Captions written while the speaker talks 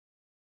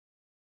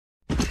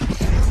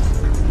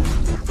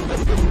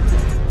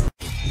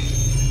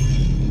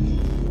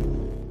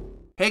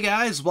Hey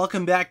guys,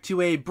 welcome back to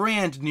a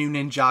brand new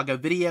Ninjago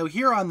video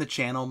here on the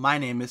channel. My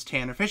name is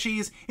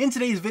TannerFishies. In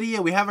today's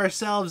video, we have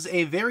ourselves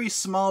a very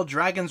small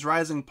Dragons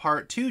Rising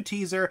Part 2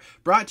 teaser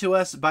brought to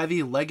us by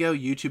the LEGO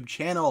YouTube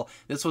channel.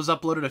 This was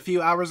uploaded a few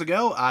hours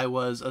ago. I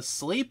was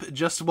asleep,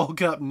 just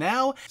woke up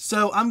now.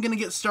 So I'm gonna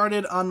get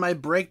started on my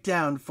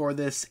breakdown for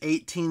this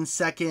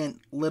 18-second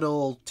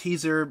little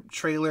teaser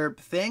trailer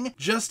thing.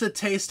 Just a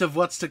taste of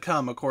what's to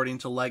come according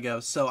to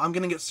LEGO. So I'm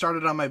gonna get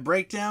started on my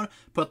breakdown,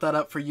 put that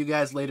up for you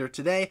guys later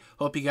today.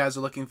 Hope you guys are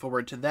looking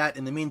forward to that.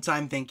 In the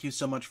meantime, thank you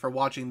so much for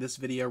watching this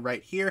video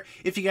right here.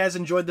 If you guys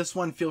enjoyed this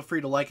one, feel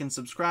free to like and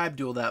subscribe,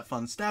 do all that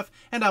fun stuff,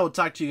 and I will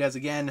talk to you guys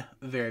again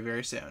very,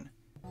 very soon.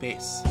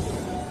 Peace.